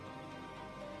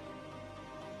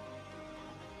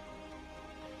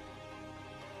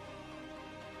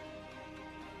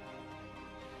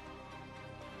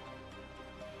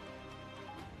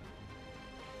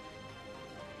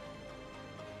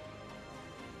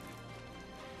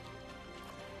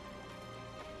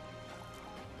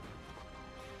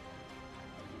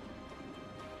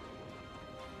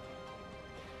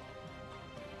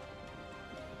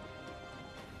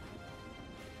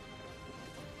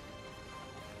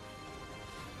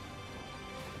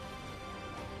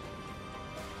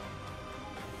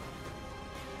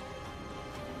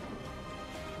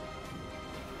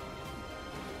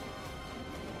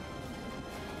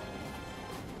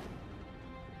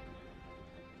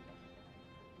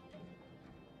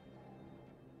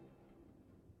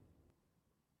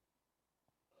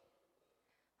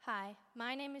Hi,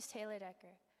 my name is Taylor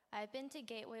Decker. I have been to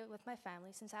Gateway with my family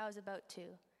since I was about 2.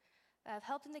 I have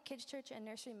helped in the kids' church and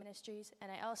nursery ministries,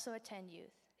 and I also attend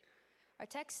youth. Our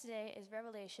text today is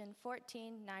Revelation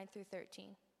 14, 9 through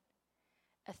 13.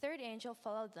 A third angel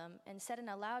followed them and said in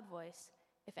a loud voice,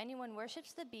 "If anyone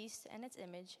worships the beast and its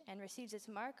image and receives its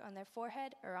mark on their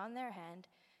forehead or on their hand,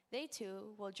 they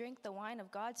too will drink the wine of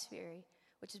God's fury,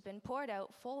 which has been poured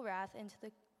out full wrath into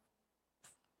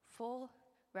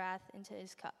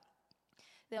his cup.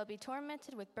 They'll be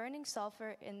tormented with burning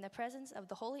sulfur in the presence of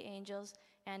the holy angels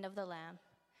and of the Lamb.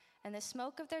 And the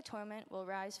smoke of their torment will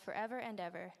rise forever and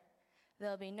ever.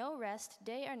 There'll be no rest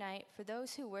day or night for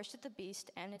those who worship the beast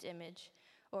and its image,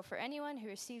 or for anyone who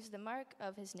receives the mark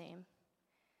of his name.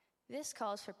 This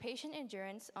calls for patient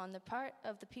endurance on the part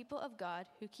of the people of God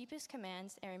who keep his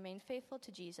commands and remain faithful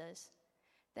to Jesus."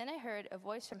 Then I heard a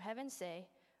voice from heaven say,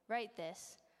 "Write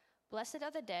this, Blessed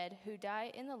are the dead who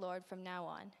die in the Lord from now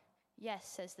on. Yes,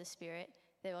 says the Spirit,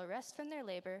 they will rest from their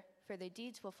labor, for their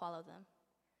deeds will follow them."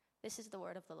 This is the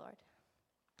word of the Lord.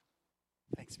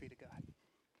 Thanks be to God.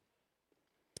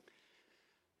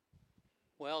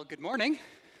 Well, good morning.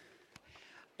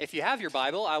 If you have your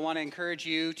Bible, I want to encourage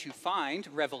you to find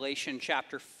Revelation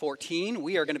chapter 14.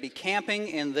 We are going to be camping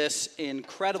in this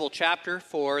incredible chapter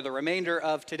for the remainder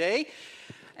of today.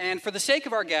 And for the sake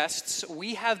of our guests,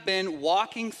 we have been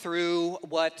walking through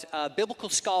what biblical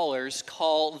scholars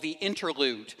call the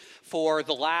interlude for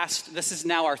this is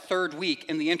now our third week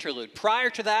in the interlude. Prior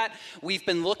to that, we've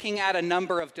been looking at a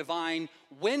number of divine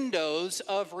windows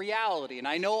of reality. And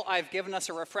I know I've given us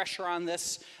a refresher on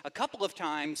this a couple of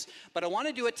times, but I want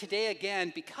to do it today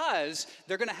again because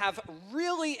they're going to have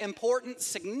really important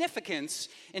significance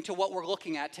into what we're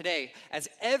looking at today, as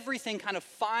everything kind of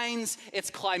finds its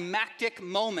climactic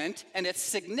moment and its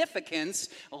significance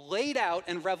laid out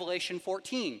in Revelation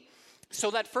 14. So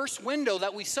that first window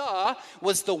that we saw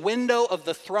was the window of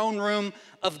the throne room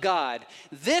of God.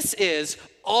 This is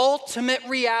ultimate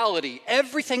reality.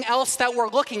 Everything else that we're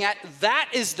looking at, that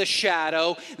is the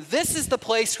shadow. This is the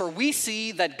place where we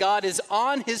see that God is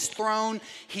on his throne.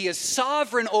 He is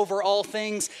sovereign over all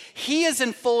things. He is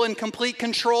in full and complete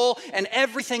control, and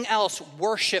everything else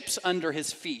worships under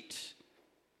his feet.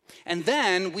 And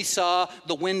then we saw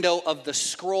the window of the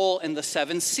scroll and the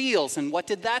 7 seals. And what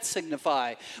did that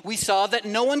signify? We saw that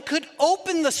no one could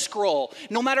open the scroll,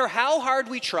 no matter how hard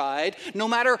we tried, no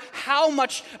matter how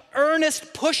much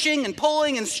earnest pushing and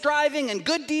pulling and striving and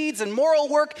good deeds and moral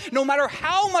work, no matter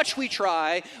how much we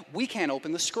try, we can't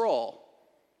open the scroll.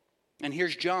 And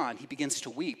here's John. He begins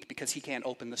to weep because he can't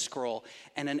open the scroll.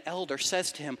 And an elder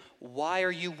says to him, "Why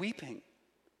are you weeping?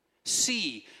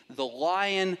 See, the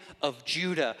Lion of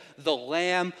Judah, the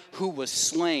Lamb who was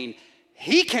slain.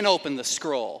 He can open the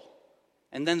scroll."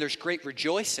 And then there's great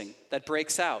rejoicing that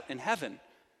breaks out in heaven.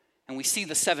 And we see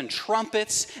the 7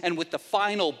 trumpets, and with the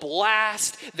final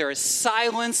blast, there is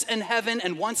silence in heaven.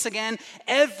 And once again,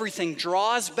 everything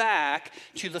draws back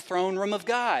to the throne room of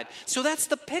God. So that's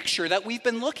the picture that we've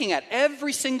been looking at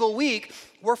every single week.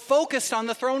 We're focused on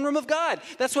the throne room of God.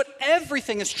 That's what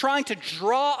everything is trying to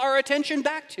draw our attention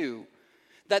back to.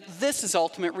 That this is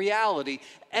ultimate reality.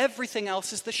 Everything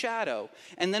else is the shadow.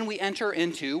 And then we enter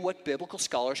into what biblical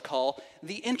scholars call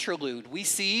the interlude. We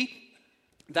see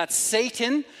that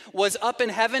Satan was up in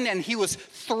heaven and he was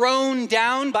thrown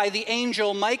down by the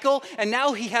angel Michael. And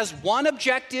now he has one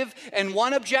objective and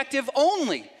one objective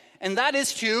only. And that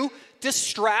is to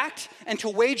distract and to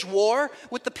wage war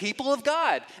with the people of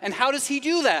God. And how does he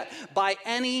do that? By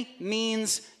any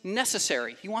means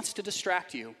necessary. He wants to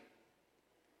distract you.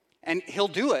 And he'll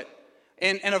do it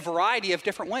in a variety of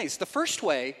different ways. The first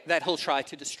way that he'll try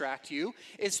to distract you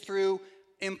is through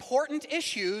important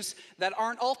issues that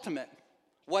aren't ultimate.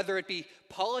 Whether it be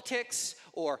politics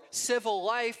or civil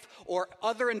life or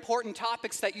other important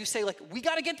topics that you say, like, we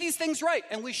got to get these things right,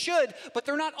 and we should, but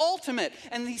they're not ultimate.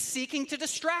 And he's seeking to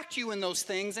distract you in those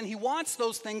things, and he wants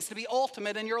those things to be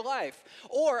ultimate in your life.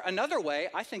 Or another way,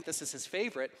 I think this is his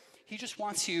favorite, he just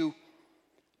wants you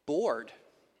bored,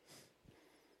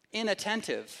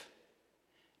 inattentive,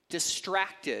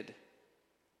 distracted,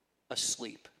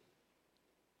 asleep.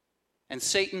 And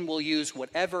Satan will use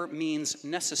whatever means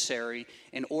necessary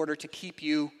in order to keep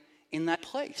you in that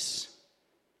place.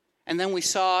 And then we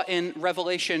saw in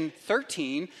Revelation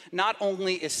 13, not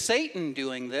only is Satan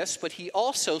doing this, but he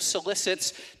also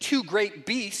solicits 2 great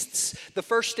beasts. The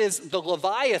first is the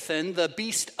Leviathan, the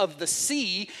beast of the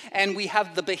sea, and we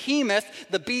have the Behemoth,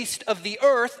 the beast of the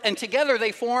earth, and together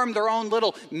they form their own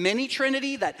little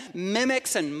mini-trinity that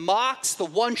mimics and mocks the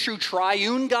one true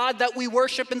triune God that we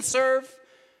worship and serve.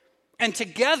 And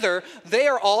together, they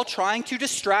are all trying to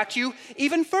distract you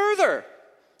even further.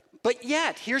 But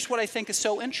yet, here's what I think is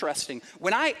so interesting.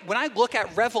 When I look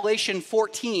at Revelation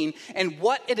 14 and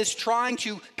what it is trying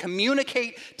to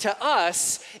communicate to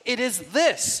us, it is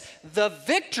this: the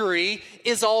victory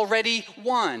is already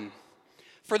won.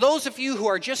 For those of you who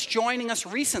are just joining us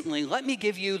recently, let me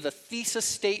give you the thesis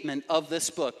statement of this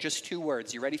book. Just 2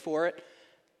 words. You ready for it?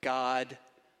 God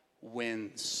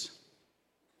wins.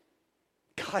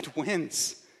 God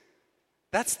wins.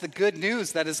 That's the good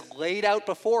news that is laid out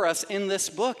before us in this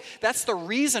book. That's the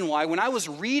reason why when I was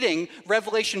reading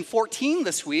Revelation 14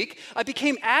 this week, I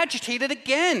became agitated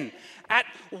again at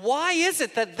why is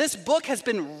it that this book has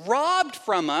been robbed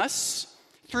from us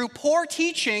through poor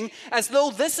teaching, as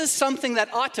though this is something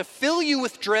that ought to fill you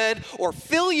with dread or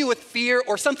fill you with fear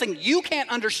or something you can't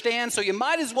understand, so you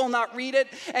might as well not read it.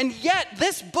 And yet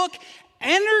this book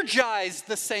energized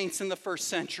the saints in the first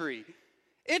century.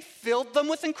 It filled them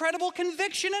with incredible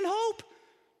conviction and hope.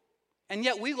 And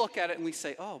yet we look at it and we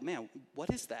say, oh man,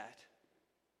 what is that?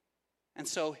 And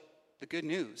so the good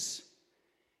news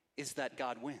is that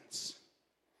God wins.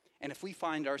 And if we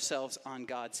find ourselves on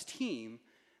God's team,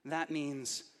 that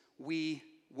means we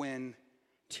win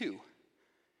too.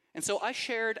 And so I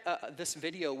shared this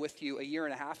video with you a year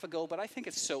and a half ago, but I think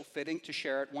it's so fitting to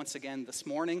share it once again this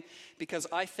morning because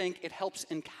I think it helps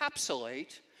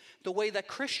encapsulate the way that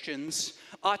Christians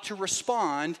ought to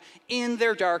respond in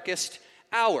their darkest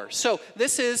hour. So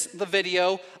this is the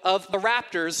video of the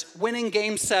Raptors winning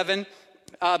Game 7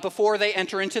 before they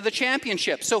enter into the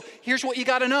championship. So here's what you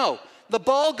got to know. The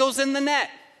ball goes in the net.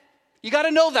 You got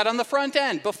to know that on the front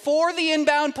end. Before the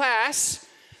inbound pass,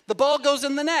 the ball goes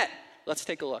in the net. Let's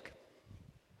take a look.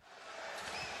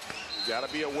 You got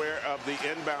to be aware of the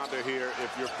inbounder here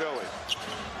if you're Philly.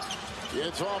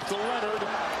 It's off to Leonard,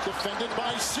 defended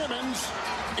by Simmons.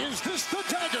 Is this the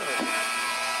dagger?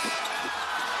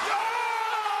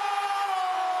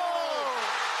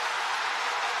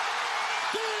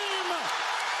 Game!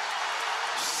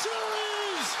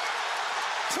 Series!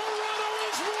 Toronto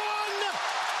is won!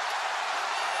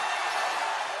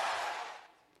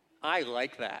 I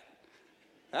like that.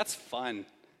 That's fun.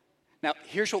 Now,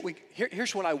 here's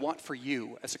what I want for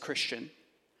you as a Christian.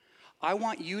 I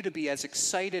want you to be as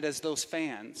excited as those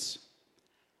fans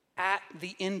at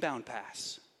the inbound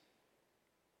pass.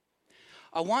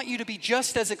 I want you to be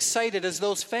just as excited as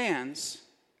those fans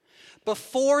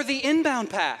before the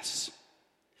inbound pass.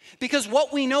 Because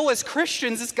what we know as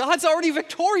Christians is God's already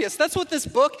victorious. That's what this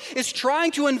book is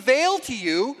trying to unveil to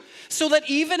you, so that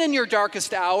even in your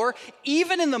darkest hour,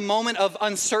 even in the moment of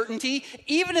uncertainty,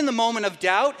 even in the moment of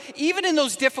doubt, even in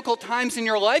those difficult times in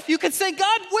your life, you can say,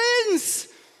 God wins.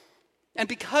 And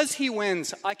because he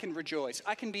wins, I can rejoice.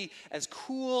 I can be as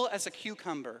cool as a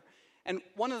cucumber. And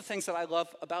one of the things that I love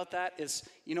about that is,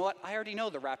 you know what? I already know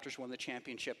the Raptors won the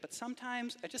championship, but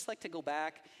sometimes I just like to go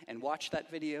back and watch that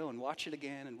video and watch it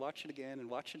again and watch it again and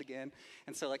watch it again.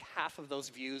 And so like half of those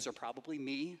views are probably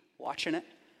me watching it.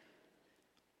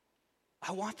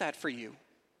 I want that for you.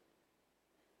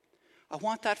 I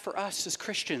want that for us as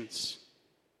Christians.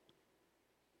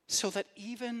 So that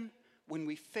even when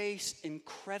we face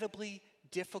incredibly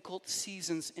difficult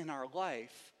seasons in our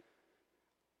life,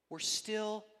 we're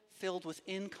still filled with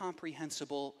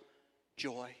incomprehensible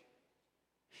joy.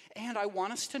 And I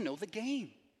want us to know the game.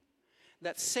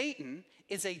 That Satan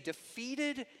is a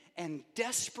defeated and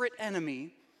desperate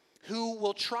enemy who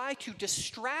will try to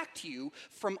distract you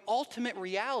from ultimate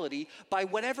reality by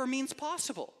whatever means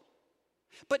possible.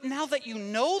 But now that you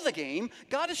know the game,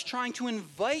 God is trying to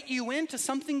invite you into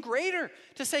something greater.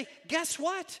 To say, guess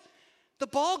what? The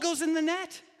ball goes in the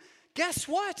net. Guess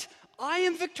what? I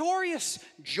am victorious.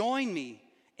 Join me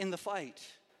in the fight.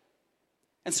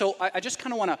 And so I just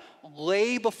kind of want to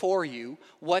lay before you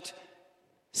what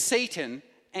Satan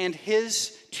and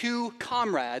his two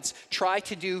comrades try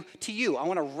to do to you. I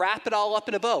want to wrap it all up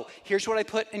in a bow. Here's what I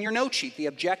put in your note sheet. The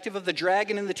objective of the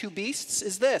dragon and the two beasts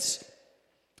is this.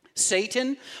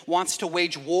 Satan wants to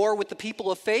wage war with the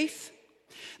people of faith.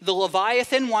 The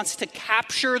Leviathan wants to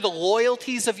capture the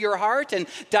loyalties of your heart and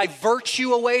divert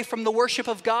you away from the worship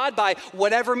of God by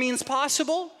whatever means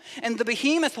possible. And the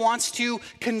Behemoth wants to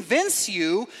convince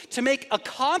you to make a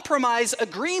compromise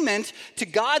agreement to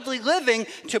godly living,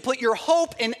 to put your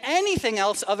hope in anything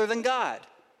else other than God.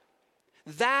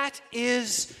 That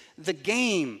is the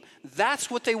game. That's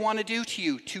what they want to do to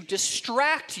you, to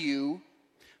distract you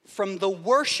from the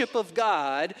worship of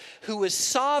God, who is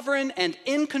sovereign and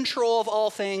in control of all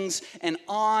things and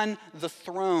on the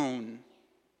throne.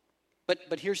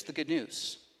 But here's the good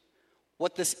news.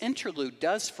 What this interlude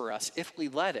does for us, if we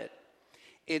let it,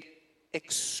 it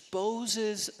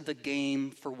exposes the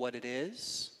game for what it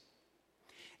is,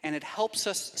 and it helps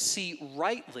us see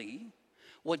rightly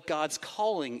what God's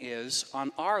calling is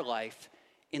on our life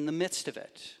in the midst of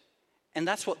it. And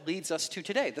that's what leads us to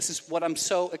today. This is what I'm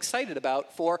so excited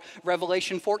about for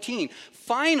Revelation 14.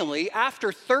 Finally,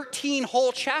 after 13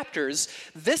 whole chapters,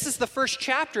 this is the first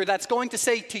chapter that's going to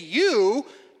say to you,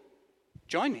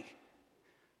 join me.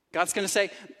 God's going to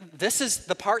say, this is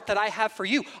the part that I have for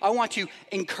you. I want to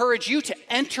encourage you to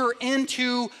enter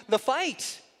into the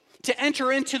fight, to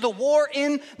enter into the war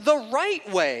in the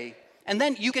right way. And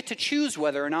then you get to choose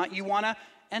whether or not you want to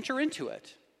enter into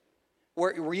it.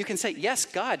 Where you can say, yes,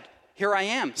 God, here I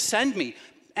am, send me,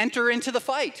 enter into the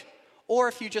fight. Or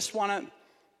if you just want to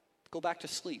go back to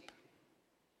sleep,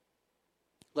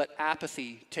 let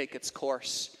apathy take its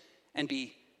course and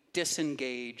be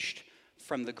disengaged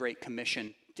from the Great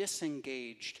Commission,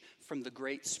 disengaged from the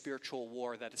great spiritual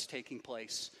war that is taking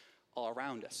place all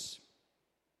around us.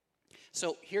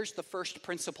 So here's the first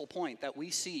principal point that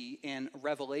we see in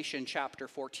Revelation chapter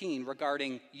 14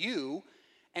 regarding you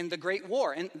and the great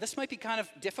war. And this might be kind of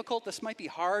difficult, this might be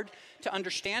hard to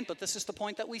understand, but this is the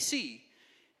point that we see.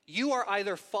 You are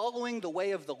either following the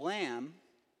way of the Lamb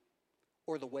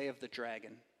or the way of the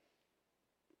dragon.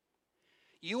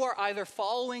 You are either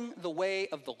following the way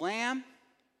of the Lamb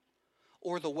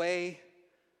or the way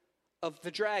of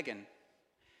the dragon.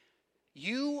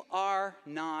 You are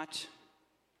not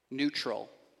neutral.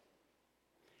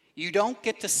 You don't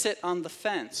get to sit on the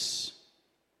fence.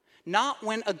 Not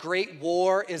when a great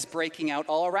war is breaking out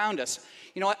all around us.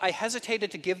 You know, I hesitated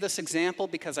to give this example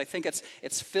because I think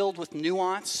it's filled with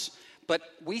nuance, but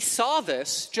we saw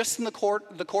this just in the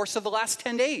course of the last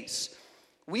 10 days.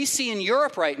 We see in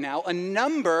Europe right now a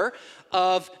number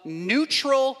of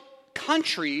neutral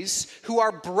countries who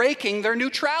are breaking their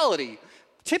neutrality.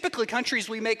 Typically countries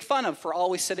we make fun of for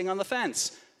always sitting on the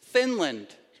fence. Finland,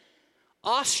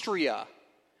 Austria,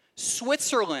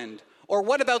 Switzerland, or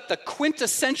what about the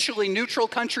quintessentially neutral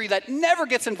country that never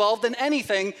gets involved in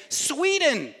anything,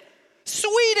 Sweden?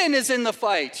 Sweden is in the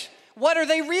fight. What are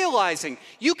they realizing?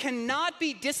 You cannot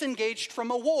be disengaged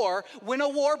from a war when a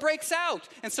war breaks out.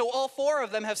 And so all four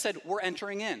of them have said, we're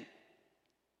entering in.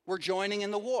 We're joining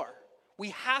in the war.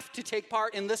 We have to take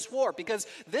part in this war because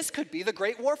this could be the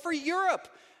great war for Europe,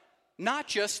 not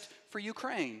just for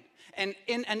Ukraine. And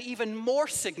in an even more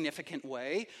significant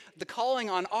way, the calling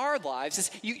on our lives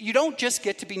is you don't just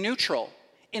get to be neutral.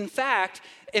 In fact,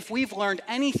 if we've learned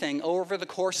anything over the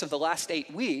course of the last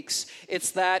 8 weeks,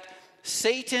 it's that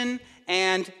Satan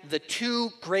and the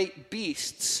two great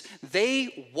beasts,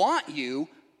 they want you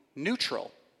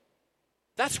neutral.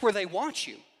 That's where they want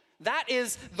you. That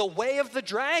is the way of the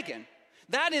dragon.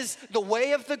 That is the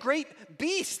way of the great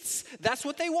beasts. That's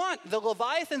what they want. The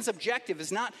Leviathan's objective is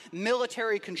not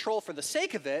military control for the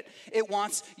sake of it. It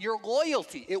wants your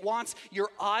loyalty. It wants your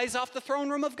eyes off the throne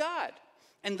room of God.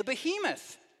 And the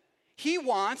behemoth, he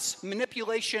wants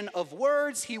manipulation of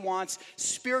words. He wants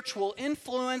spiritual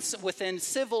influence within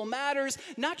civil matters,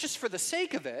 not just for the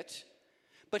sake of it,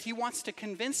 but he wants to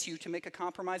convince you to make a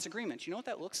compromise agreement. You know what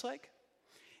that looks like?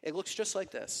 It looks just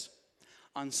like this.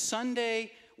 On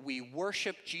Sunday, we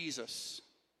worship Jesus,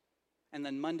 and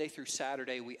then Monday through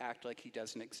Saturday, we act like he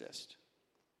doesn't exist.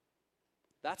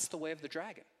 That's the way of the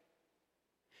dragon.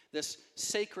 This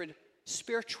sacred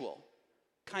spiritual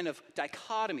kind of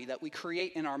dichotomy that we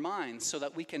create in our minds so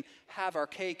that we can have our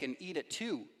cake and eat it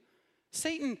too.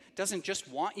 Satan doesn't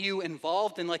just want you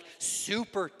involved in like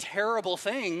super terrible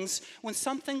things when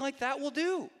something like that will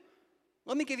do.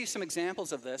 Let me give you some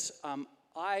examples of this.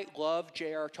 I love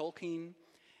J.R. Tolkien.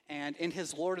 And in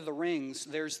his Lord of the Rings,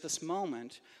 there's this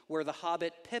moment where the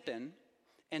hobbit Pippin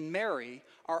and Merry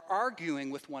are arguing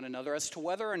with one another as to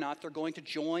whether or not they're going to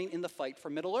join in the fight for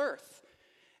Middle-earth.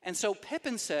 And so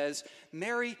Pippin says,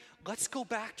 Merry, let's go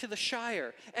back to the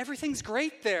Shire. Everything's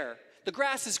great there. The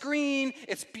grass is green.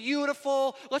 It's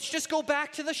beautiful. Let's just go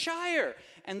back to the Shire.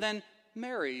 And then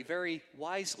Merry very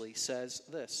wisely says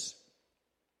this.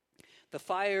 The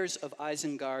fires of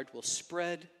Isengard will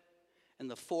spread, and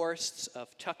the forests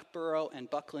of Tuckborough and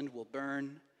Buckland will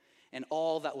burn, and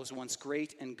all that was once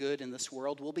great and good in this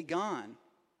world will be gone.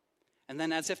 And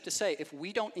then as if to say, if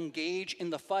we don't engage in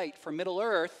the fight for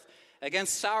Middle-earth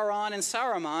against Sauron and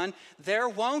Saruman, there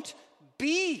won't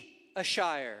be a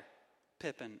Shire,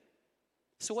 Pippin.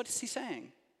 So what is he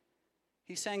saying?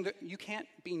 He's saying that you can't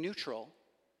be neutral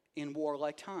in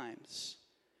warlike times.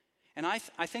 And I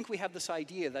think we have this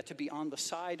idea that to be on the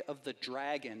side of the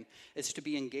dragon is to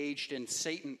be engaged in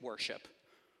Satan worship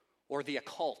or the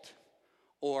occult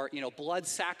or, blood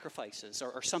sacrifices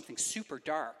or something super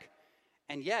dark.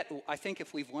 And yet, I think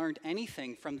if we've learned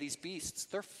anything from these beasts,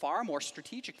 they're far more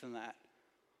strategic than that.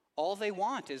 All they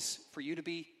want is for you to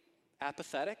be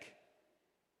apathetic,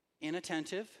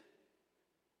 inattentive,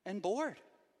 and bored.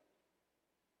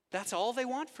 That's all they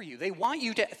want for you. They want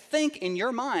you to think in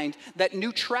your mind that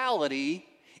neutrality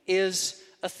is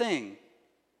a thing.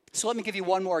 So let me give you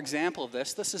one more example of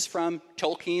this. This is from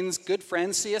Tolkien's good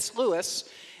friend C.S. Lewis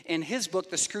in his book,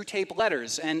 The Screwtape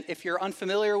Letters. And if you're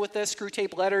unfamiliar with this,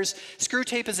 Screwtape Letters,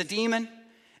 Screwtape is a demon,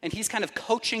 and he's kind of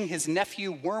coaching his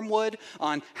nephew Wormwood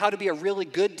on how to be a really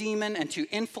good demon and to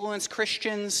influence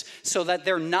Christians so that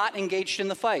they're not engaged in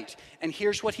the fight. And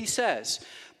here's what he says: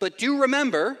 "But do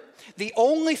remember, the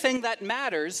only thing that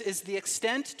matters is the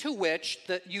extent to which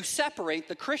that you separate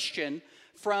the Christian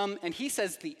from," and he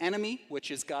says, "the enemy,"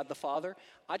 which is God the Father.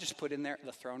 I just put in there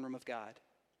the throne room of God.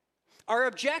 "Our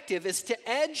objective is to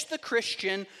edge the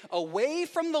Christian away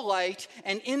from the light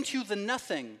and into the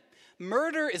nothing.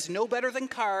 Murder is no better than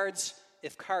cards,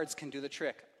 if cards can do the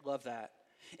trick." Love that.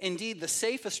 "Indeed, the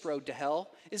safest road to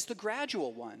hell is the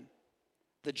gradual one.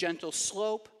 The gentle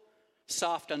slope,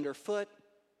 soft underfoot,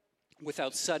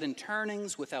 without sudden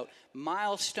turnings, without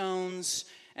milestones,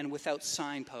 and without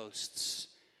signposts."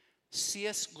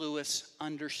 C.S. Lewis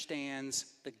understands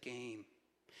the game.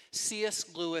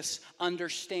 C.S. Lewis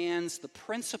understands the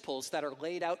principles that are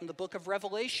laid out in the book of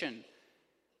Revelation.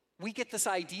 We get this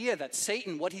idea that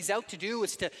Satan, what he's out to do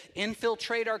is to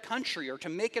infiltrate our country or to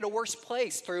make it a worse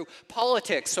place through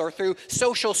politics or through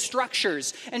social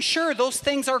structures. And sure, those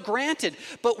things are granted,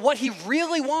 but what he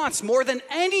really wants more than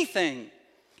anything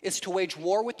is to wage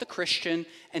war with the Christian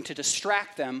and to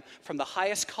distract them from the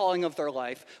highest calling of their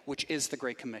life, which is the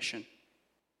Great Commission.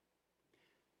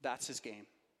 That's his game.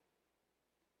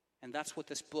 And that's what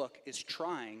this book is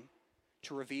trying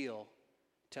to reveal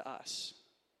to us.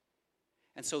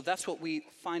 And so that's what we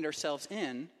find ourselves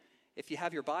in. If you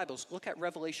have your Bibles, look at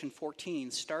Revelation 14,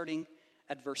 starting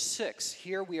at verse 6.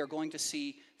 Here we are going to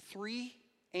see 3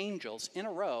 angels in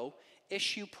a row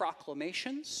issue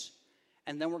proclamations,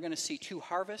 and then we're going to see 2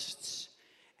 harvests.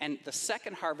 And the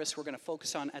second harvest we're going to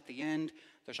focus on at the end.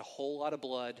 There's a whole lot of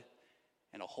blood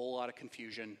and a whole lot of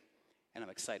confusion, and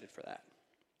I'm excited for that.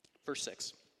 Verse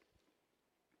 6.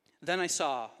 "Then I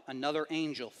saw another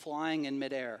angel flying in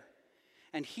midair,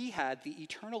 and he had the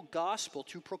eternal gospel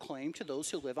to proclaim to those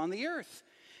who live on the earth,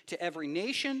 to every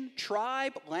nation,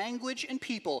 tribe, language, and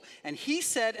people. And he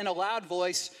said in a loud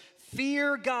voice,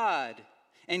 'Fear God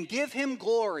and give him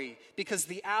glory, because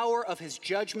the hour of his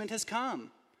judgment has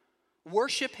come.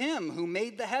 Worship him who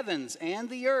made the heavens and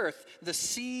the earth, the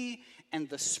sea, and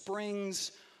the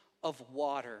springs of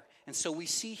water.'" And so we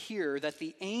see here that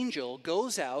the angel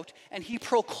goes out and he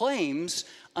proclaims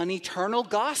an eternal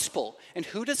gospel. And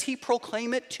who does he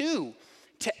proclaim it to?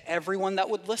 To everyone that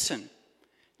would listen.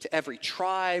 To every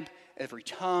tribe, every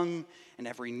tongue, and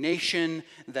every nation,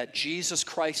 that Jesus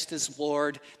Christ is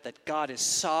Lord, that God is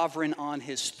sovereign on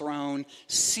his throne.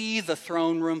 See the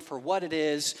throne room for what it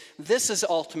is. This is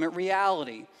ultimate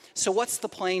reality. So what's the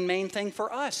plain main thing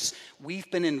for us? We've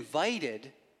been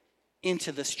invited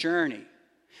into this journey.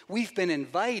 We've been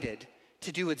invited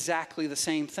to do exactly the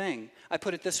same thing. I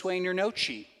put it this way in your note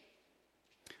sheet.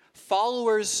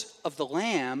 Followers of the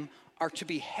Lamb are to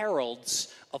be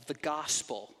heralds of the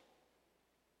gospel,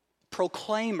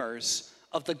 proclaimers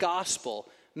of the gospel,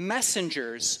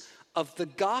 messengers of the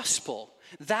gospel.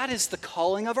 That is the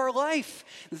calling of our life.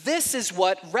 This is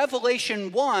what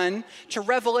Revelation 1 to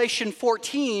Revelation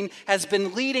 14 has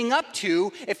been leading up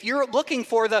to. If you're looking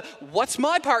for the, what's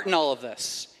my part in all of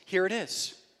this? Here it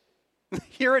is.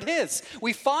 Here it is.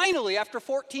 We finally, after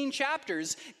 14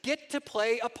 chapters, get to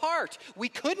play a part. We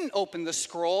couldn't open the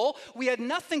scroll. We had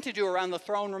nothing to do around the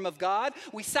throne room of God.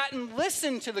 We sat and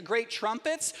listened to the great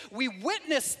trumpets. We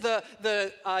witnessed the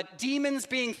demons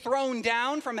being thrown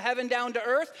down from heaven down to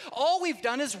earth. All we've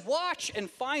done is watch, and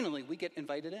finally we get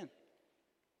invited in.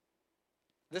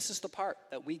 This is the part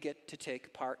that we get to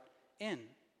take part in.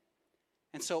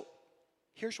 And so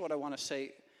here's what I want to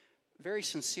say very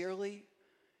sincerely.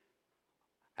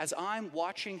 As I'm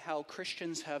watching how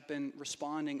Christians have been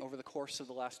responding over the course of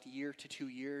the last year to 2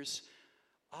 years,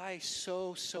 I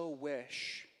so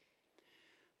wish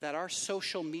that our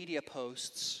social media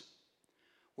posts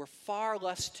were far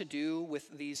less to do with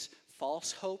these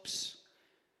false hopes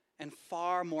and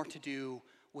far more to do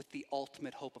with the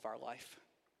ultimate hope of our life.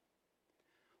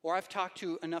 Or I've talked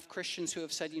to enough Christians who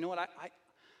have said, you know what,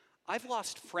 I've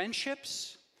lost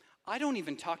friendships. I don't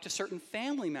even talk to certain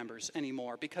family members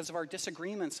anymore because of our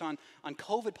disagreements on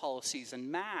COVID policies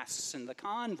and masks and the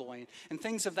convoy and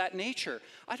things of that nature.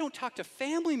 I don't talk to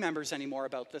family members anymore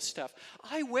about this stuff.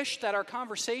 I wish that our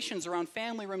conversations around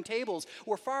family room tables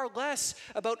were far less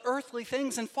about earthly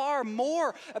things and far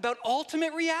more about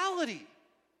ultimate reality.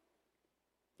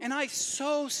 And I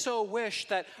so wish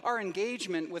that our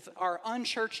engagement with our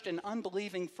unchurched and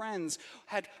unbelieving friends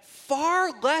had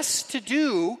far less to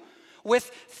do with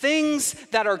things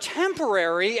that are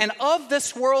temporary and of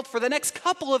this world for the next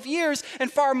couple of years,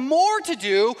 and far more to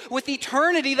do with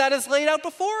eternity that is laid out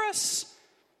before us.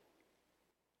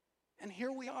 And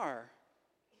here we are,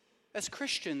 as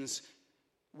Christians,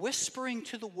 whispering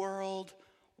to the world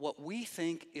what we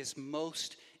think is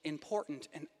most important.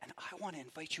 And I want to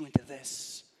invite you into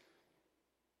this.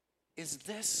 Is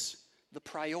this the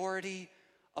priority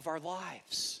of our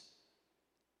lives?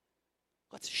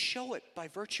 Let's show it by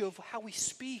virtue of how we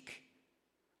speak,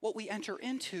 what we enter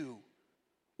into,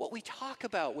 what we talk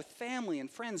about with family and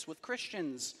friends, with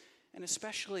Christians, and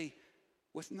especially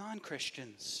with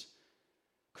non-Christians.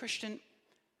 Christian,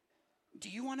 do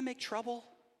you want to make trouble?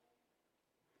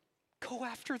 Go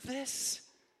after this.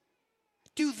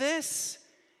 Do this.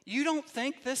 You don't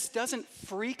think this doesn't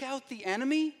freak out the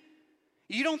enemy?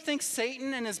 You don't think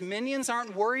Satan and his minions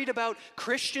aren't worried about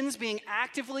Christians being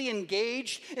actively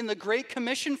engaged in the Great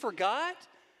Commission for God?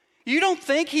 You don't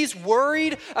think he's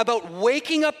worried about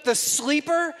waking up the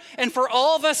sleeper and for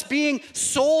all of us being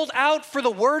sold out for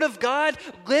the Word of God,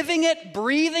 living it,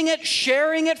 breathing it,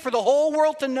 sharing it for the whole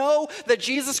world to know that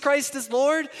Jesus Christ is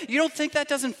Lord? You don't think that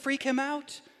doesn't freak him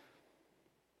out?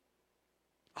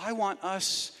 I want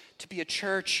us to be a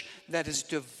church that is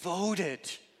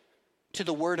devoted to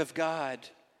the Word of God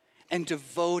and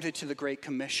devoted to the Great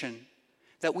Commission,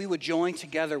 that we would join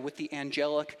together with the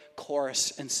angelic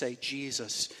chorus and say,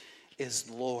 Jesus is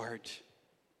Lord.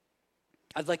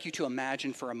 I'd like you to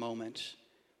imagine for a moment,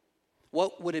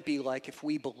 what would it be like if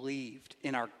we believed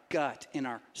in our gut, in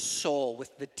our soul,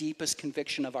 with the deepest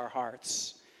conviction of our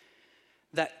hearts,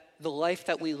 that the life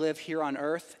that we live here on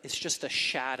earth is just a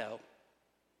shadow,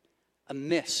 a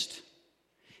mist,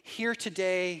 here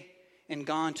today and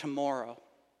gone tomorrow,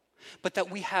 but that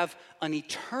we have an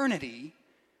eternity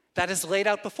that is laid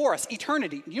out before us.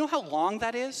 Eternity, you know how long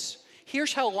that is?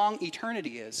 Here's how long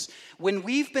eternity is. When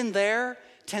we've been there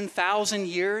 10,000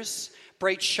 years,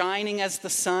 bright shining as the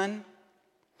sun,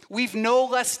 we've no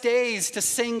less days to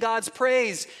sing God's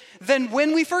praise than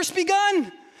when we first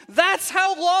begun. That's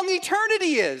how long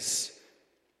eternity is.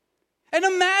 And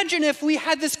imagine if we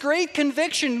had this great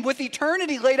conviction with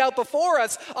eternity laid out before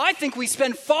us. I think we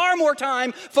spend far more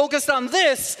time focused on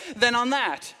this than on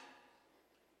that.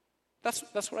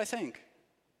 That's what I think.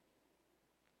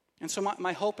 And so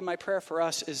my hope and my prayer for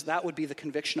us is that would be the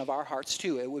conviction of our hearts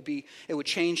too. It would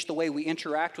change the way we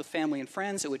interact with family and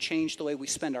friends. It would change the way we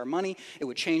spend our money. It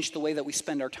would change the way that we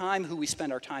spend our time, who we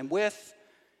spend our time with.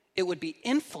 It would be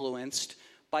influenced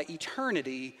by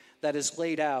eternity that is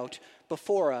laid out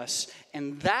before us.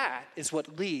 And that is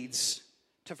what leads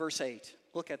to verse 8.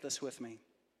 Look at this with me.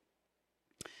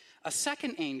 A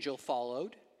second angel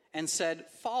followed and said,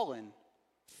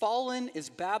 Fallen is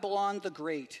Babylon the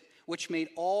Great, which made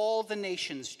all the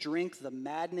nations drink the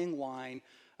maddening wine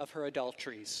of her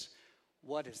adulteries.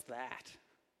 What is that?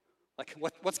 Like,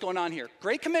 what's going on here?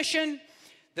 Great Commission.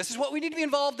 This is what we need to be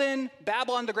involved in.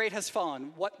 Babylon the Great has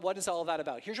fallen. What is all of that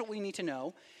about? Here's what we need to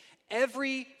know.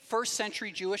 Every first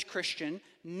century Jewish Christian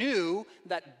knew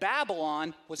that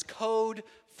Babylon was code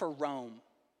for Rome.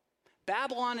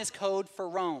 Babylon is code for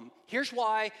Rome. Here's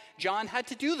why John had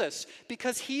to do this.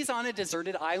 Because he's on a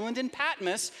deserted island in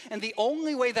Patmos, and the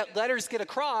only way that letters get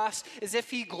across is if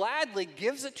he gladly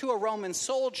gives it to a Roman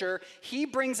soldier, he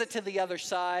brings it to the other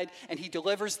side, and he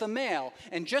delivers the mail.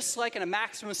 And just like in a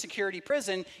maximum security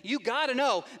prison, you gotta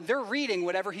know they're reading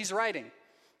whatever he's writing.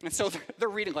 And so they're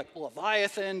reading like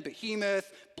Leviathan,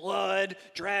 Behemoth, blood,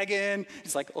 dragon.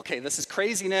 It's like, okay, this is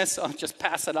craziness. I'll just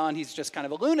pass it on. He's just kind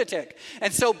of a lunatic.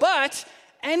 And so, but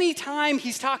anytime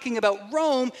he's talking about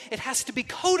Rome, it has to be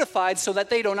codified so that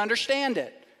they don't understand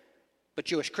it. But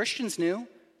Jewish Christians knew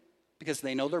because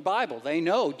they know their Bible. They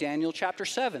know Daniel chapter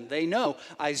 7. They know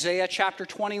Isaiah chapter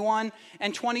 21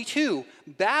 and 22.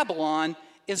 Babylon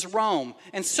is Rome.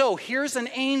 And so here's an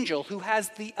angel who has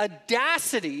the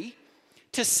audacity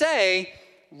to say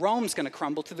Rome's going to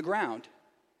crumble to the ground.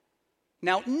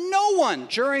 Now, no one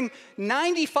during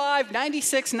 95,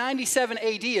 96, 97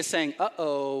 AD is saying,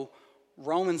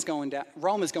 Rome is going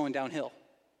downhill.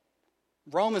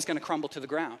 Rome is going to crumble to the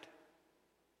ground.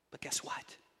 But guess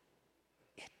what?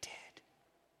 It did.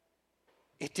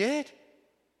 It did.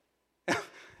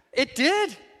 It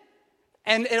did.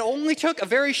 And it only took a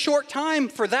very short time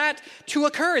for that to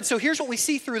occur. And so here's what we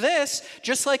see through this,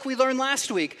 just like we learned last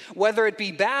week, whether it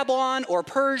be Babylon or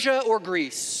Persia or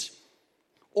Greece,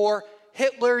 or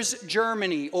Hitler's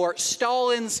Germany, or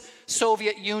Stalin's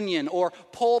Soviet Union, or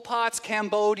Pol Pot's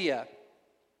Cambodia,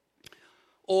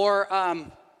 or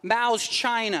Mao's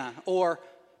China or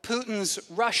Putin's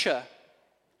Russia,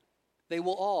 they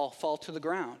will all fall to the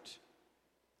ground.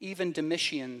 Even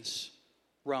Domitian's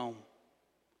Rome.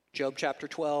 Job chapter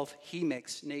 12, he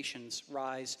makes nations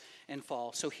rise and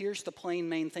fall. So here's the plain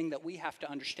main thing that we have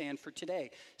to understand for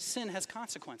today. Sin has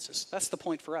consequences. That's the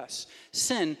point for us.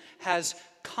 Sin has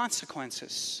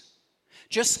consequences.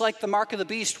 Just like the mark of the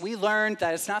beast, we learned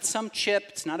that it's not some chip,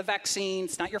 it's not a vaccine,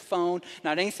 it's not your phone,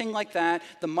 not anything like that.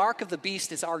 The mark of the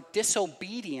beast is our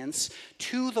disobedience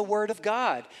to the Word of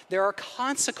God. There are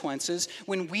consequences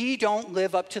when we don't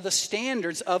live up to the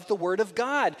standards of the Word of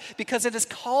God, because it is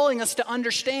calling us to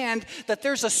understand that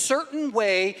there's a certain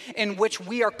way in which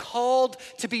we are called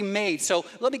to be made. So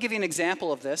let me give you an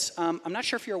example of this. I'm not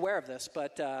sure if you're aware of this,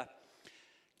 but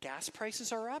gas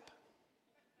prices are up,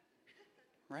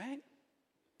 right?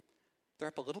 They're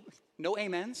up a little bit. No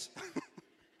amens.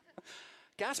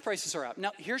 Gas prices are up.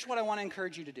 Now, here's what I want to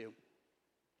encourage you to do.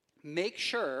 Make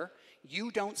sure you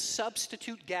don't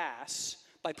substitute gas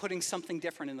by putting something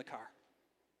different in the car.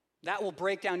 That will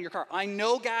break down your car. I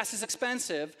know gas is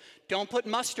expensive. Don't put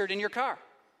mustard in your car.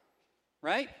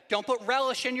 Right? Don't put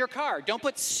relish in your car. Don't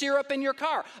put syrup in your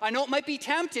car. I know it might be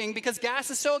tempting because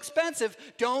gas is so expensive.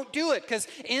 Don't do it, because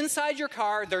inside your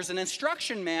car there's an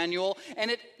instruction manual and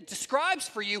it describes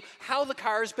for you how the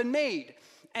car has been made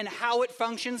and how it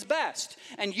functions best.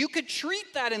 And you could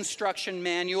treat that instruction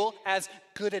manual as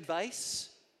good advice,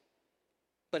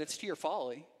 but it's to your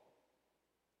folly.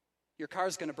 Your car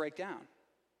is going to break down.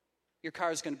 Your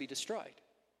car is going to be destroyed.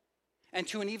 And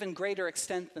to an even greater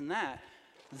extent than that,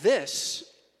 this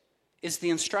is the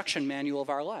instruction manual of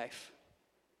our life.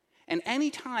 And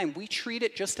anytime we treat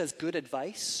it just as good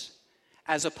advice,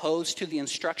 as opposed to the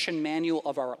instruction manual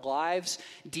of our lives,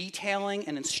 detailing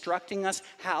and instructing us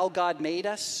how God made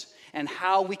us and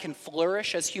how we can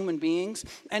flourish as human beings,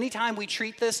 anytime we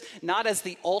treat this not as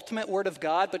the ultimate word of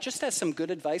God, but just as some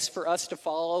good advice for us to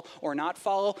follow or not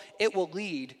follow, it will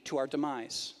lead to our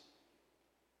demise.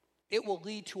 It will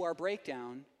lead to our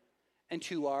breakdown and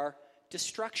to our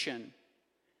destruction.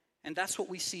 And that's what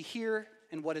we see here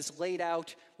and what is laid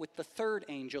out with the third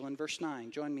angel in verse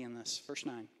 9. Join me in this, verse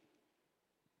 9.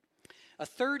 A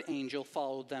third angel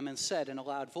followed them and said in a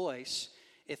loud voice,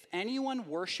 "If anyone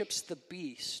worships the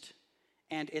beast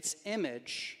and its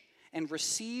image and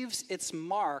receives its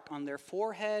mark on their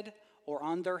forehead or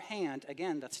on their hand,"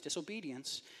 again, that's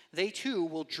disobedience, "they too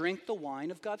will drink the wine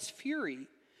of God's fury,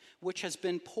 which has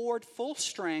been poured full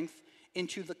strength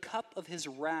into the cup of his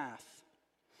wrath.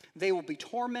 They will be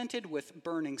tormented with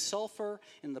burning sulfur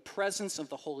in the presence of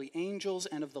the holy angels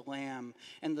and of the Lamb,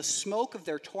 and the smoke of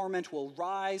their torment will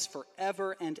rise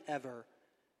forever and ever.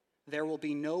 There will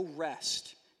be no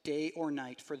rest, day or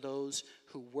night, for those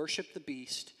who worship the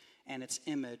beast and its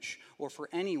image, or for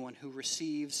anyone who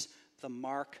receives the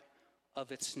mark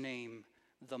of its name."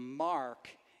 The mark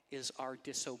is our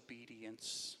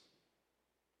disobedience.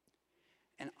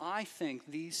 And I think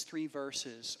these three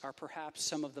verses are perhaps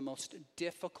some of the most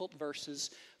difficult verses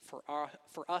for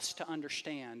us to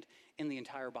understand in the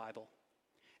entire Bible,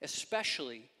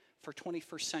 especially for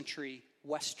 21st century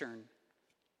Western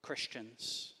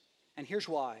Christians. And here's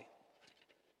why.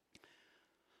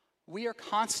 We are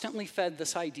constantly fed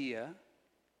this idea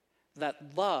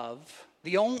that love,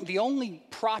 the only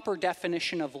proper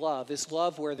definition of love is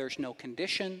love where there's no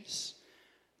conditions,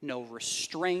 no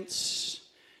restraints,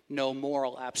 no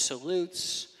moral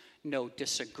absolutes, no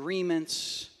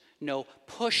disagreements, no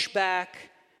pushback,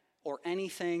 or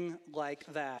anything like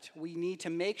that. We need to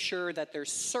make sure that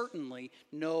there's certainly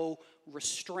no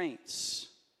restraints.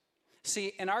 See,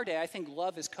 in our day, I think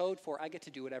love is code for I get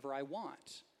to do whatever I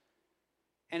want.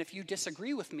 And if you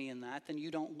disagree with me in that, then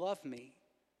you don't love me.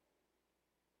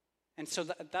 And so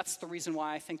that's the reason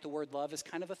why I think the word love is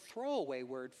kind of a throwaway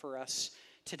word for us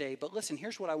today. But listen,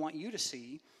 here's what I want you to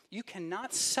see. You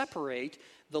cannot separate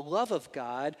the love of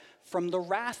God from the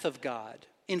wrath of God.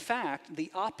 In fact,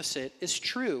 the opposite is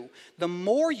true. The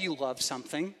more you love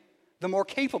something, the more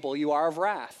capable you are of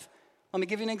wrath. Let me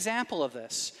give you an example of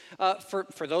this.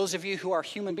 For those of you who are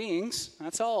human beings,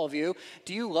 that's all of you,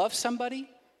 do you love somebody?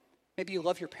 Maybe you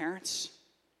love your parents.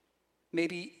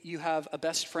 Maybe you have a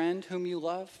best friend whom you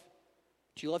love.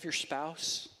 Do you love your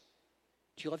spouse?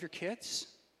 Do you love your kids?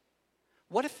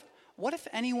 What if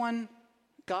anyone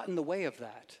got in the way of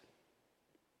that?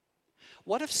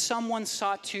 What if someone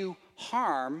sought to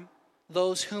harm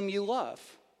those whom you love?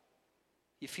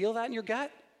 You feel that in your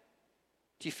gut?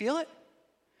 Do you feel it?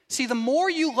 See, the more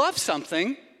you love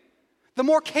something, the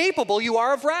more capable you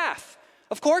are of wrath.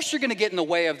 Of course you're going to get in the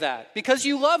way of that because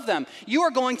you love them. You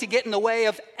are going to get in the way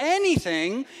of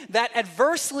anything that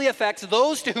adversely affects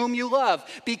those to whom you love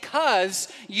because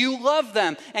you love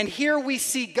them. And here we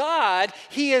see God,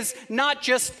 He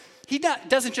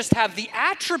doesn't just have the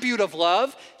attribute of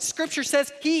love. Scripture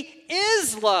says He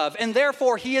is love, and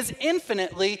therefore He is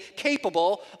infinitely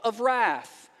capable of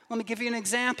wrath. Let me give you an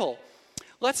example.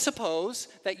 Let's suppose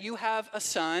that you have a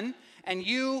son, and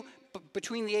you,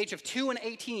 between the age of 2 and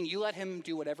 18, you let him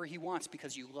do whatever he wants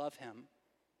because you love him.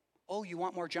 Oh, you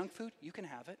want more junk food? You can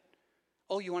have it.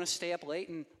 Oh, you want to stay up late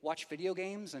and watch video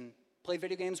games and play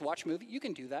video games, watch movies? You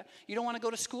can do that. You don't want to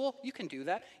go to school? You can do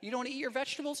that. You don't want to eat your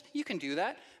vegetables? You can do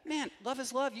that. Man, love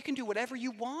is love. You can do whatever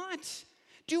you want.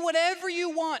 Do whatever you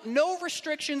want. No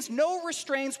restrictions, no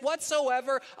restraints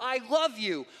whatsoever. I love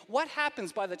you. What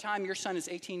happens by the time your son is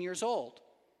 18 years old?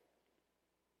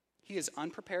 He is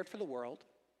unprepared for the world.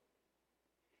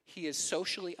 He is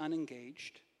socially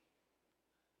unengaged.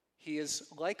 He is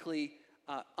likely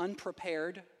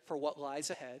unprepared for what lies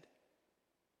ahead.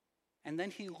 And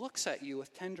then he looks at you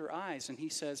with tender eyes and he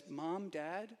says, Mom,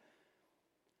 Dad,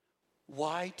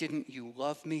 why didn't you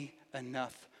love me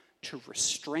enough to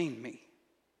restrain me?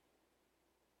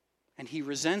 And he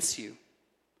resents you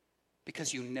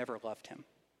because you never loved him.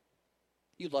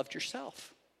 You loved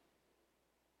yourself.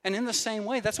 And in the same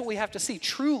way, that's what we have to see.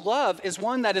 True love is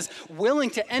one that is willing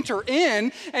to enter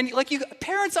in. And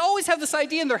parents always have this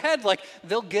idea in their head, like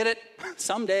they'll get it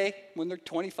someday when they're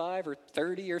 25 or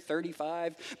 30 or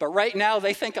 35. But right now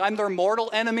they think I'm their mortal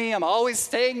enemy. I'm always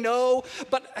saying no.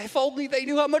 But if only they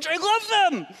knew how much I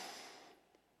love them.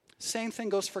 Same thing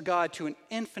goes for God to an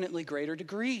infinitely greater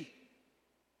degree.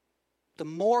 The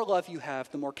more love you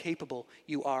have, the more capable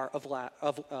you are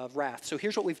of wrath. So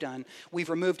here's what we've done.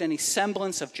 We've removed any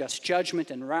semblance of just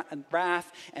judgment and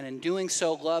wrath, and in doing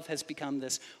so, love has become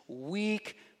this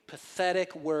weak,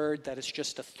 pathetic word that is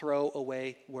just a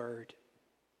throwaway word.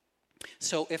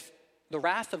 So if the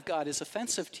wrath of God is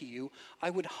offensive to you,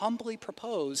 I would humbly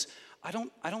propose, I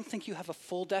don't think you have a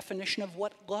full definition of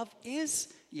what love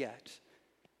is yet.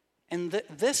 And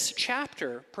this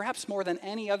chapter, perhaps more than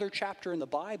any other chapter in the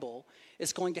Bible,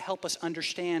 is going to help us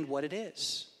understand what it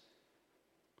is.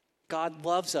 God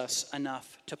loves us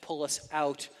enough to pull us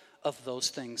out of those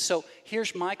things. So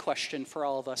here's my question for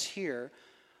all of us here.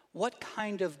 What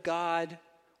kind of God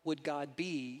would God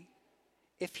be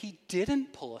if He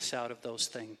didn't pull us out of those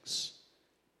things?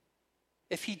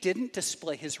 If He didn't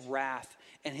display His wrath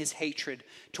and His hatred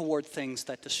toward things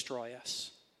that destroy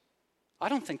us? I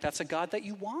don't think that's a God that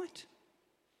you want.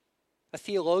 A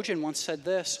theologian once said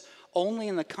this, only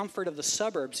in the comfort of the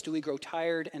suburbs do we grow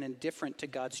tired and indifferent to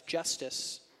God's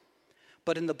justice.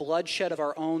 But in the bloodshed of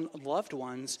our own loved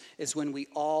ones is when we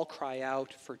all cry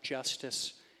out for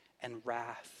justice and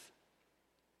wrath.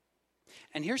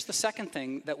 And here's the second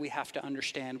thing that we have to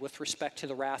understand with respect to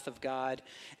the wrath of God.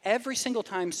 Every single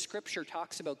time Scripture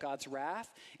talks about God's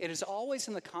wrath, it is always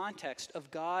in the context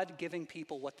of God giving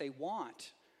people what they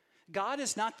want. God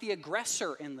is not the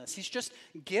aggressor in this. He's just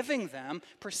giving them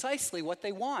precisely what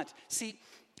they want. See,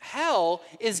 hell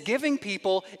is giving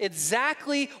people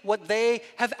exactly what they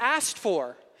have asked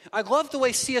for. I love the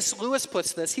way C.S. Lewis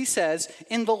puts this. He says,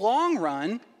 in the long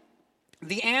run,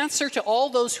 the answer to all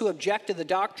those who object to the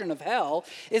doctrine of hell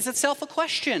is itself a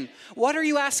question. What are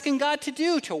you asking God to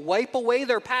do? To wipe away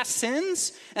their past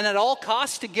sins and at all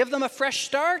costs to give them a fresh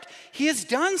start? He has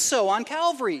done so on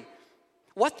Calvary.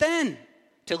 What then?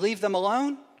 To leave them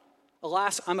alone?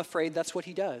 Alas, I'm afraid that's what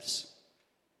He does.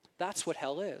 That's what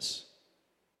hell is.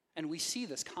 And we see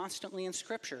this constantly in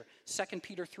Scripture. 2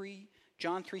 Peter 3,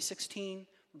 John 3:16,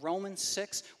 Romans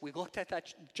 6. We looked at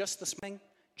that just this morning.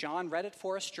 John read it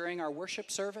for us during our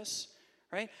worship service,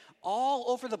 right?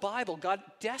 All over the Bible, God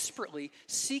desperately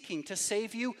seeking to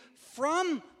save you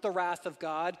from the wrath of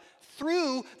God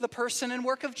through the person and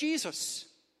work of Jesus.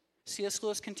 C.S.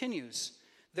 Lewis continues,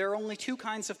 there are only two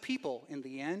kinds of people in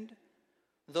the end.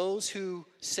 Those who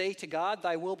say to God,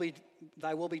 thy will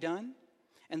be done,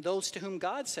 and those to whom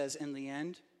God says in the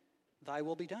end, thy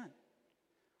will be done.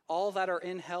 All that are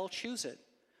in hell choose it.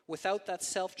 Without that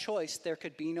self-choice, there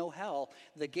could be no hell.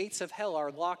 The gates of hell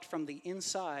are locked from the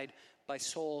inside by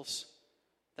souls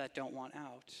that don't want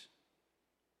out.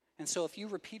 And so if you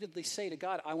repeatedly say to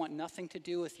God, I want nothing to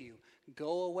do with you,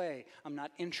 go away. I'm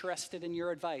not interested in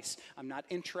your advice. I'm not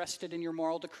interested in your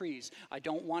moral decrees. I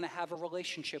don't want to have a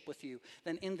relationship with you.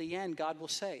 Then in the end, God will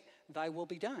say, thy will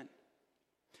be done.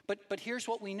 But here's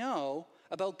what we know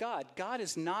about God. God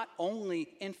is not only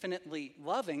infinitely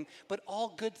loving, but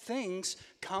all good things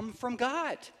come from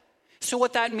God. So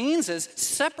what that means is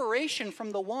separation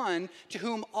from the one to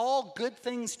whom all good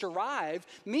things derive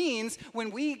means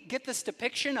when we get this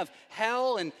depiction of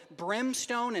hell and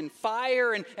brimstone and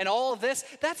fire and all of this,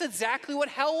 that's exactly what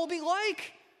hell will be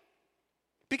like.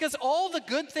 Because all the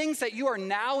good things that you are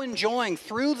now enjoying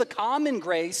through the common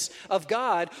grace of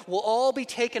God will all be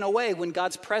taken away when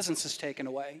God's presence is taken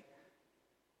away.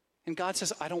 And God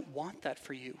says, I don't want that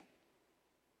for you.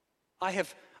 I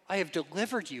have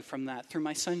delivered you from that through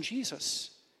my son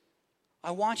Jesus.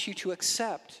 I want you to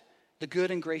accept the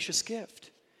good and gracious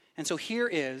gift. And so here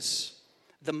is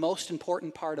the most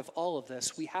important part of all of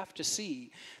this. We have to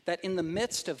see that in the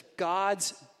midst of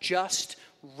God's just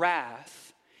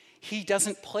wrath, he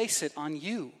doesn't place it on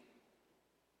you.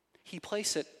 He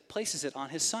places it on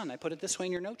his son. I put it this way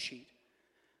in your note sheet.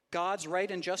 God's right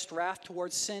and just wrath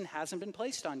towards sin hasn't been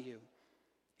placed on you.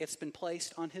 It's been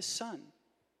placed on his son.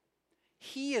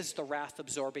 He is the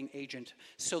wrath-absorbing agent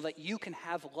so that you can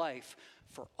have life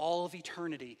for all of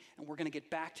eternity. And we're going to get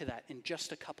back to that in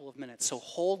just a couple of minutes. So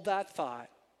hold that thought.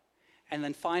 And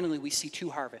then finally, we see two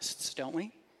harvests, don't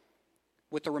we?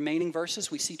 With the remaining verses,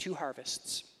 we see two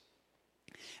harvests.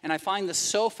 And I find this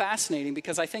so fascinating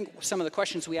because I think some of the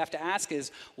questions we have to ask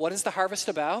is, what is the harvest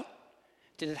about?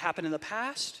 Did it happen in the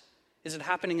past? Is it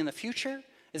happening in the future?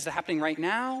 Is it happening right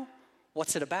now?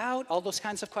 What's it about? All those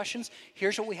kinds of questions.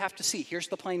 Here's what we have to see. Here's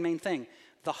the plain main thing.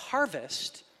 The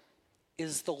harvest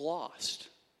is the lost.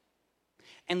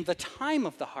 And the time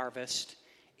of the harvest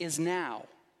is now.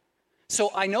 So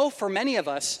I know for many of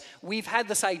us, we've had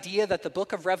this idea that the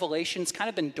book of Revelation's kind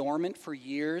of been dormant for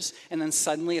years, and then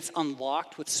suddenly it's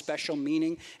unlocked with special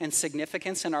meaning and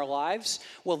significance in our lives.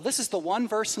 Well, this is the one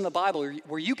verse in the Bible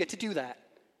where you get to do that.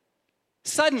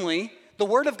 Suddenly, the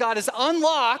Word of God is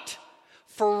unlocked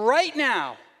for right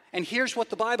now. And here's what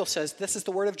the Bible says. This is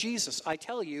the word of Jesus. I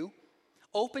tell you,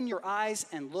 open your eyes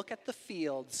and look at the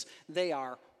fields. They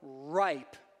are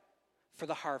ripe for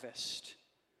the harvest.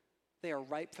 They are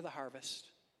ripe for the harvest.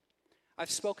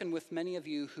 I've spoken with many of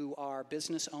you who are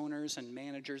business owners and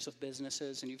managers of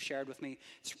businesses, and you've shared with me,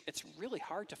 it's really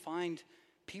hard to find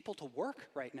people to work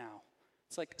right now.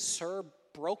 It's like Sir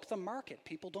broke the market.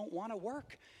 People don't want to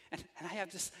work. And I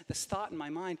have this thought in my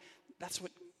mind, that's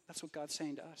what God's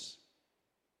saying to us.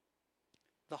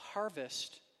 The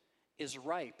harvest is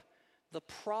ripe. The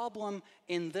problem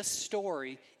in this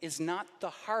story is not the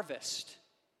harvest.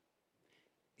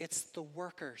 It's the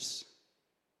workers.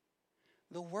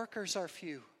 The workers are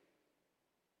few.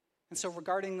 And so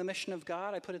regarding the mission of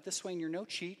God, I put it this way in your note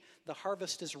sheet. The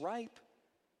harvest is ripe,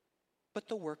 but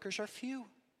the workers are few.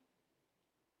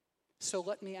 So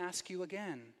let me ask you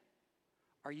again.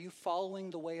 Are you following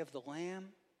the way of the Lamb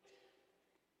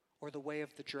or the way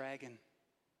of the dragon?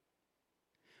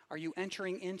 Are you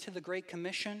entering into the Great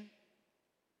Commission,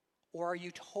 or are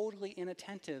you totally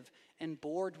inattentive and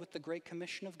bored with the Great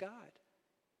Commission of God,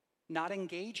 not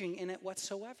engaging in it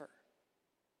whatsoever?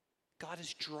 God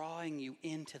is drawing you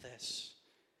into this.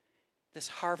 This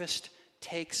harvest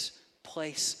takes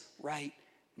place right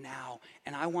now.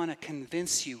 And I want to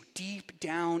convince you deep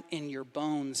down in your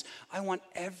bones, I want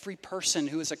every person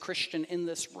who is a Christian in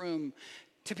this room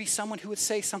to be someone who would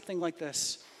say something like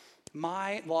this: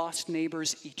 my lost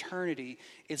neighbor's eternity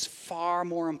is far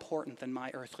more important than my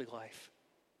earthly life.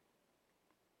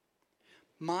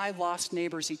 My lost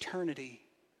neighbor's eternity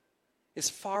is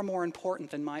far more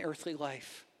important than my earthly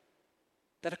life.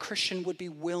 That a Christian would be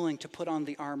willing to put on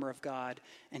the armor of God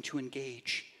and to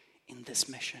engage in this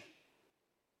mission.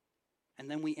 And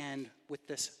then we end with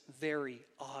this very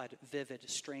odd, vivid,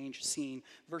 strange scene.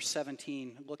 Verse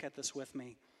 17, look at this with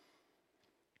me.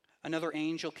 Another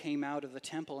angel came out of the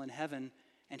temple in heaven,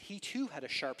 and he too had a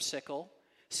sharp sickle.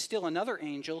 Still another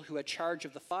angel who had charge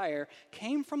of the fire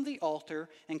came from the altar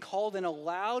and called in a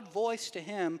loud voice to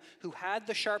him who had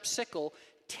the sharp sickle,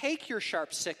 "Take your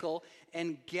sharp sickle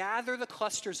and gather the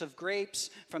clusters of grapes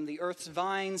from the earth's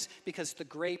vines, because the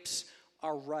grapes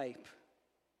are ripe."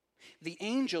 The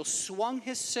angel swung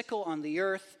his sickle on the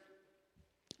earth,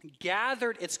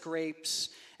 gathered its grapes,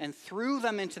 and threw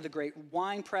them into the great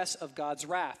winepress of God's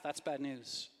wrath. That's bad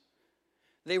news.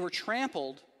 They were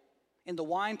trampled in the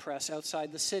winepress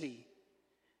outside the city,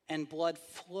 and blood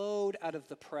flowed out of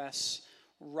the press,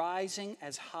 rising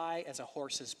as high as a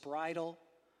horse's bridle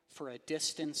for a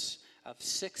distance of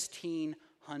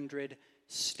 1,600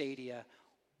 stadia.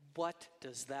 What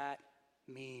does that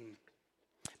mean?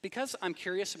 Because I'm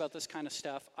curious about this kind of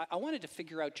stuff, I wanted to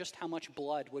figure out just how much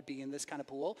blood would be in this kind of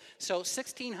pool. So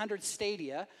 1,600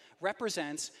 stadia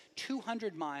represents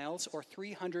 200 miles or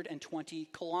 320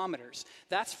 kilometers.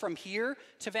 That's from here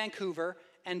to Vancouver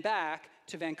and back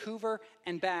to Vancouver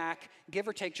and back, give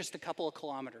or take just a couple of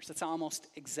kilometers. It's almost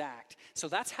exact. So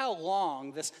that's how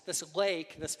long this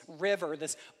lake, this river,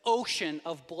 this ocean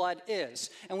of blood is.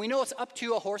 And we know it's up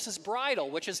to a horse's bridle,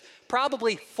 which is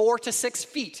probably 4 to 6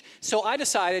 feet. So I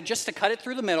decided just to cut it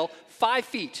through the middle, 5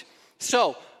 feet.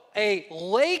 So a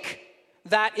lake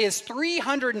that is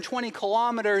 320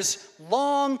 kilometers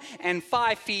long and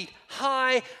 5 feet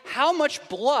high, how much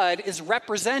blood is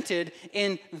represented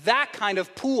in that kind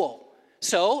of pool?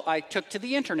 So I took to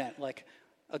the internet like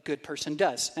a good person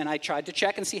does, and I tried to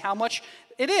check and see how much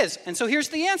it is. And so here's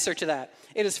the answer to that.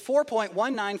 It is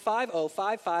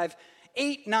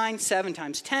 4.195055897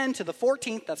 times 10 to the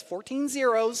 14th, that's 14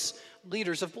 zeros,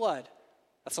 liters of blood.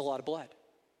 That's a lot of blood.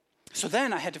 So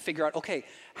then I had to figure out, okay,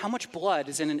 how much blood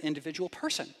is in an individual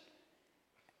person?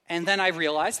 And then I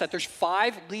realized that there's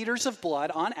 5 liters of blood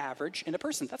on average in a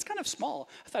person. That's kind of small.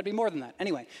 I thought it'd be more than that.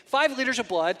 Anyway, 5 liters of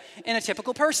blood in a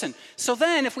typical person. So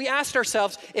then if we asked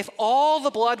ourselves, if all the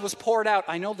blood was poured out,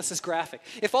 I know this is graphic,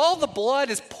 if all the blood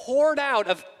is poured out,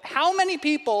 of how many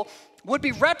people would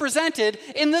be represented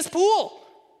in this pool?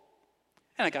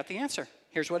 And I got the answer.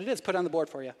 Here's what it is. Put it on the board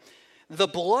for you. The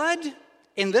blood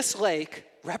in this lake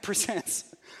represents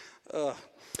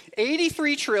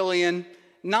 83 trillion,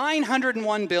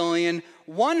 901 billion,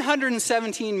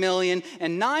 117 million,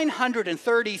 and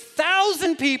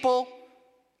 930,000 people,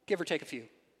 give or take a few.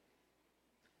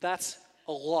 That's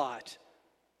a lot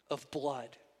of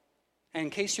blood. And in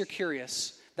case you're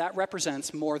curious, that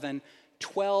represents more than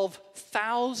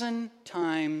 12,000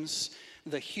 times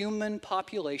the human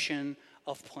population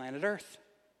of planet Earth.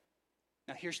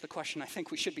 Now, here's the question I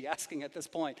think we should be asking at this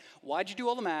point. Why'd you do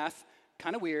all the math?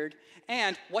 Kind of weird.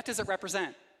 And what does it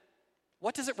represent?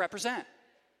 What does it represent?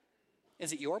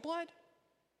 Is it your blood?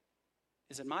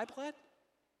 Is it my blood?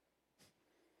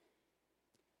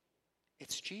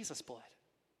 It's Jesus' blood.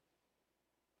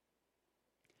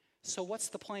 So what's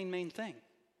the plain main thing?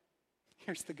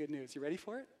 Here's the good news. You ready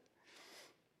for it?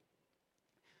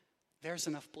 There's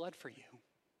enough blood for you.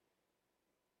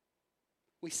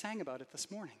 We sang about it this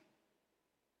morning.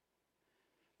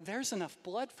 There's enough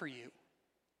blood for you.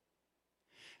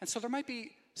 And so there might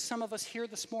be some of us here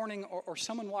this morning or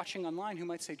someone watching online who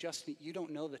might say, Justin, you don't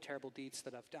know the terrible deeds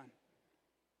that I've done.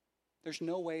 There's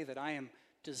no way that I am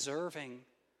deserving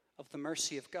of the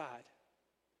mercy of God.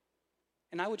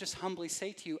 And I would just humbly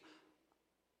say to you,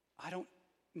 I don't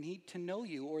need to know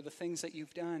you or the things that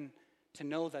you've done to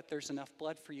know that there's enough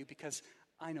blood for you, because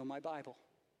I know my Bible.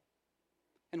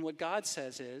 And what God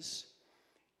says is,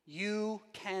 you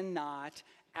cannot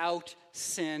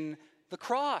out-sin the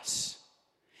cross.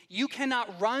 You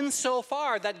cannot run so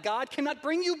far that God cannot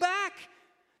bring you back.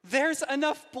 There's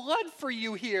enough blood for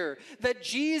you here that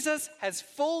Jesus has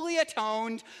fully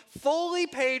atoned, fully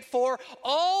paid for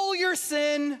all your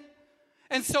sin.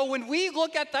 And so when we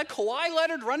look at that Kawhi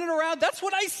Leonard running around, that's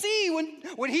what I see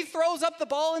when he throws up the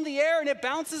ball in the air and it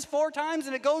bounces 4 times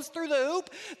and it goes through the hoop.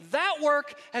 That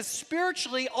work has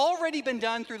spiritually already been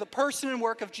done through the person and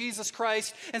work of Jesus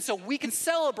Christ. And so we can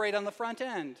celebrate on the front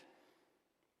end.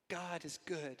 God is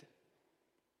good.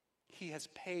 He has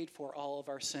paid for all of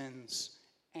our sins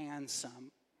and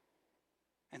some.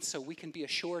 And so we can be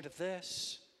assured of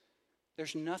this.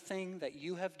 There's nothing that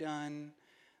you have done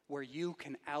where you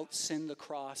can out-sin the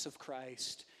cross of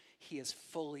Christ. He has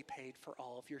fully paid for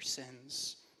all of your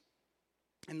sins.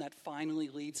 And that finally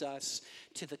leads us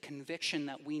to the conviction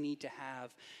that we need to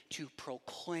have to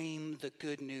proclaim the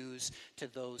good news to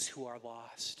those who are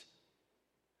lost.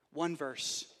 One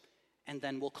verse, and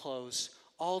then we'll close.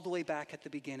 All the way back at the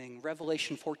beginning,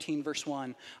 Revelation 14, verse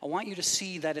 1. I want you to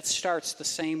see that it starts the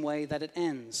same way that it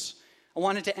ends. I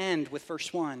want it to end with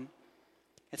verse 1.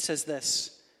 It says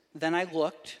this, Then I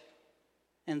looked,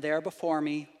 and there before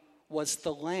me was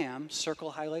the Lamb,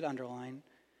 circle, highlight, underline,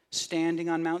 standing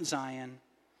on Mount Zion,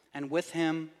 and with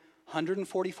him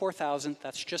 144,000.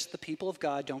 That's just the people of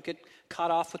God. Don't get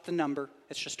caught off with the number.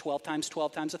 It's just 12 times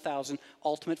 1,000,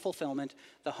 ultimate fulfillment.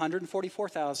 The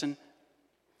 144,000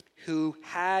 who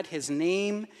had his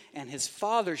name and his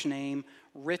Father's name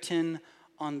written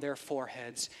on their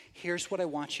foreheads. Here's what I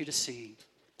want you to see.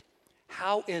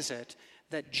 How is it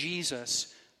that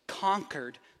Jesus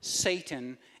conquered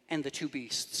Satan and the 2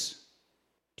 beasts?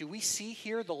 Do we see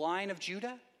here the Lion of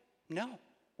Judah? No.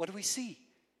 What do we see?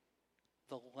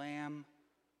 The Lamb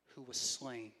who was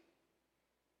slain.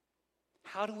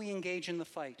 How do we engage in the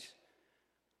fight?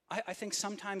 I think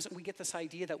sometimes we get this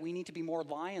idea that we need to be more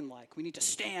lion-like. We need to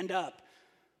stand up.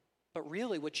 But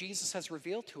really, what Jesus has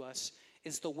revealed to us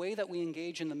is the way that we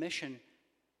engage in the mission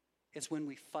is when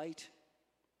we fight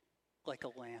like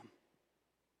a lamb.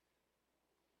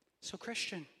 So,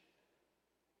 Christian,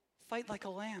 Fight like a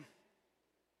lamb.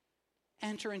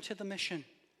 Enter into the mission.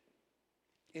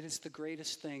 It is the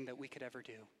greatest thing that we could ever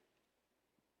do.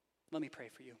 Let me pray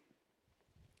for you.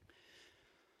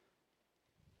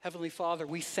 Heavenly Father,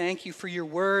 we thank you for your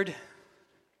word.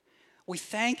 We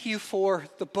thank you for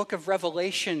the book of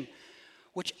Revelation,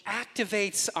 which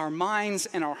activates our minds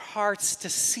and our hearts to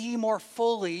see more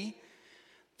fully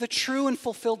the true and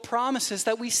fulfilled promises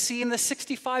that we see in the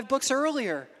 65 books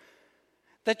earlier.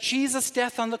 That Jesus'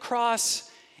 death on the cross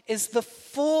is the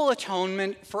full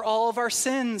atonement for all of our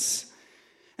sins.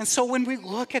 And so when we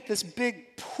look at this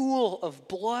big pool of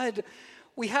blood,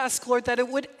 we ask, Lord, that it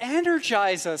would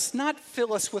energize us, not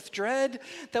fill us with dread,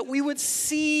 that we would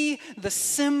see the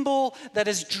symbol that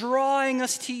is drawing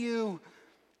us to you,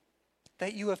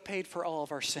 that you have paid for all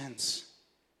of our sins.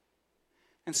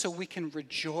 And so we can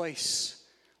rejoice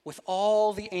with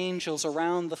all the angels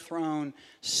around the throne,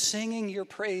 singing your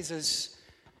praises.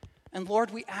 And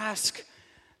Lord, we ask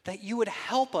that you would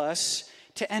help us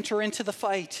to enter into the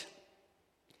fight,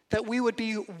 that we would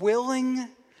be willing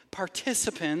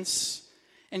participants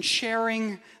in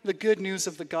sharing the good news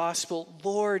of the gospel.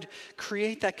 Lord,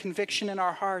 create that conviction in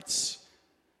our hearts.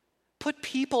 Put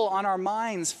people on our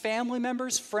minds, family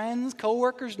members, friends,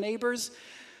 coworkers, neighbors,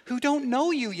 who don't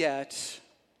know you yet,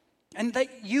 and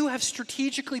that you have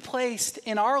strategically placed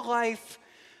in our life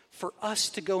for us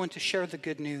to go and to share the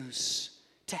good news,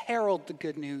 to herald the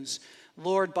good news.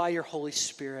 Lord, by your Holy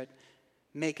Spirit,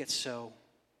 make it so.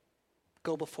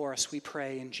 Go before us, we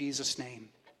pray, in Jesus' name.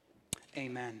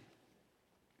 Amen.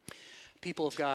 People of God.